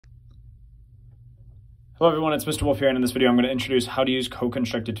Hello everyone, it's Mr. Wolf here, and in this video I'm going to introduce how to use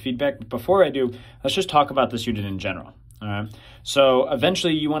co-constructed feedback. But before I do, let's just talk about this unit in general. All right. So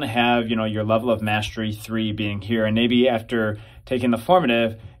eventually you want to have, your level of mastery 3 being here, and maybe after taking the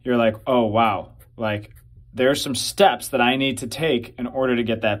formative, you're like, oh wow, like there's some steps that I need to take in order to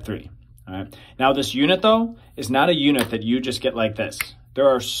get that 3. All right. Now this unit though is not a unit that you just get like this. There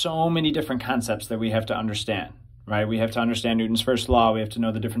are so many different concepts that we have to understand, right? We have to understand Newton's first law. We have to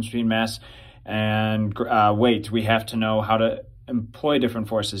know the difference between mass and weight. We have to know how to employ different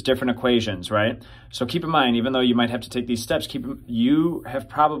forces, different equations, right? So keep in mind, even though you might have to take these steps, you have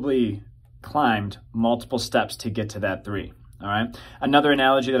probably climbed multiple steps to get to that 3. All right. Another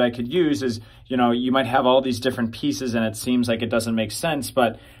analogy that I could use is, you might have all these different pieces and it seems like it doesn't make sense,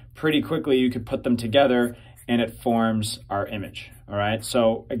 but pretty quickly you could put them together and it forms our image. All right.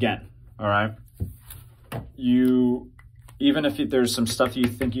 So again, all right, even if there's some stuff you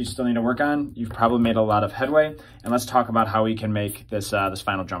think you still need to work on, you've probably made a lot of headway. And let's talk about how we can make this this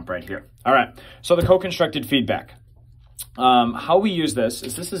final jump right here. All right, so the co-constructed feedback. How we use this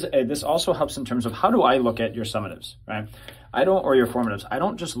is this also helps in terms of how do I look at your summatives, right? Or your formatives. I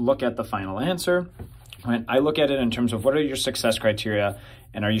don't just look at the final answer, right? I look at it in terms of what are your success criteria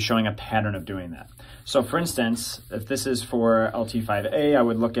and are you showing a pattern of doing that? So for instance, if this is for LT5A, I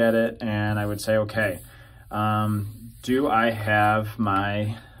would look at it and I would say, okay, do I have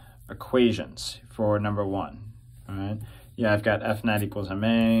my equations for number 1? All right. Yeah, I've got F naught equals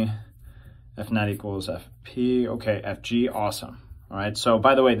MA, F naught equals FP. Okay, FG, awesome. All right. So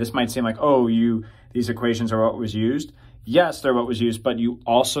by the way, this might seem like, oh, these equations are what was used. Yes, they're what was used, but you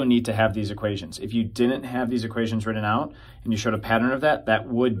also need to have these equations. If you didn't have these equations written out and you showed a pattern of that, that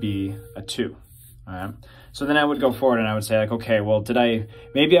would be a 2. All right. So then I would go forward and I would say like, okay, well,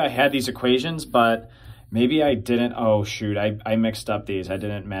 maybe I had these equations, but maybe I didn't, oh shoot, I mixed up these. I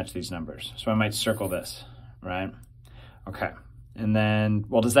didn't match these numbers. So I might circle this, right? Okay. And then,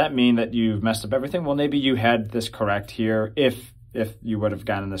 well, does that mean that you've messed up everything? Well, maybe you had this correct here if you would have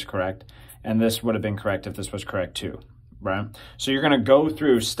gotten this correct, and this would have been correct if this was correct too, right? So you're gonna go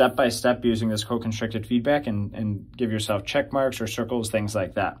through step by step using this co-constructed feedback and give yourself check marks or circles, things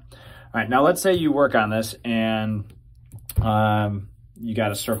like that. All right, now let's say you work on this and you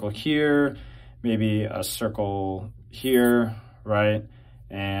got a circle here, maybe a circle here, right?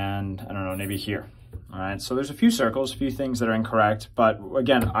 And I don't know, maybe here. All right, so there's a few circles, a few things that are incorrect, but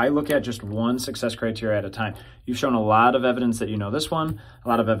again, I look at just one success criteria at a time. You've shown a lot of evidence that you know this one, a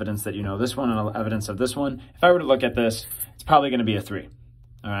lot of evidence that you know this one, and evidence of this one. If I were to look at this, it's probably gonna be a 3,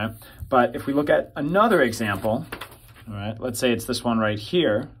 all right? But if we look at another example, all right, let's say it's this one right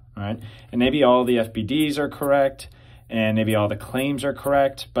here, all right? And maybe all the FBDs are correct, and maybe all the claims are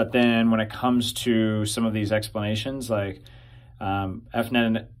correct, but then when it comes to some of these explanations, like F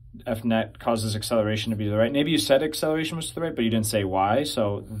net causes acceleration to be to the right. Maybe you said acceleration was to the right, but you didn't say why,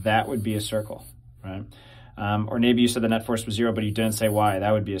 so that would be a circle, right? Or maybe you said the net force was 0, but you didn't say why.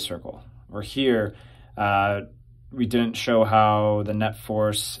 That would be a circle. Or here, we didn't show how the net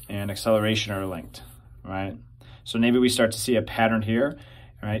force and acceleration are linked, right? So maybe we start to see a pattern here.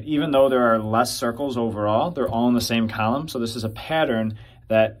 Right? Even though there are less circles overall, they're all in the same column. So this is a pattern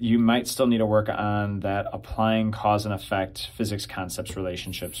that you might still need to work on, that applying cause and effect, physics concepts,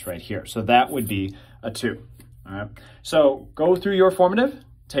 relationships right here. So that would be a 2. All right. So go through your formative,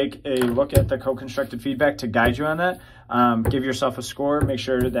 take a look at the co-constructed feedback to guide you on that. Give yourself a score. Make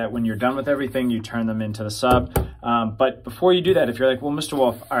sure that when you're done with everything, you turn them into the sub. But before you do that, if you're like, well, Mr.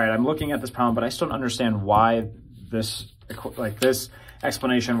 Wolf, all right, I'm looking at this problem, but I still don't understand why this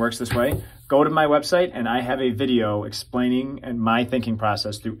explanation works this way, go to my website and I have a video explaining my thinking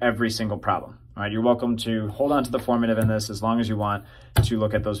process through every single problem. All right, you're welcome to hold on to the formative in this as long as you want to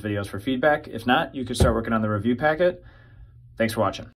look at those videos for feedback. If not, you could start working on the review packet. Thanks for watching.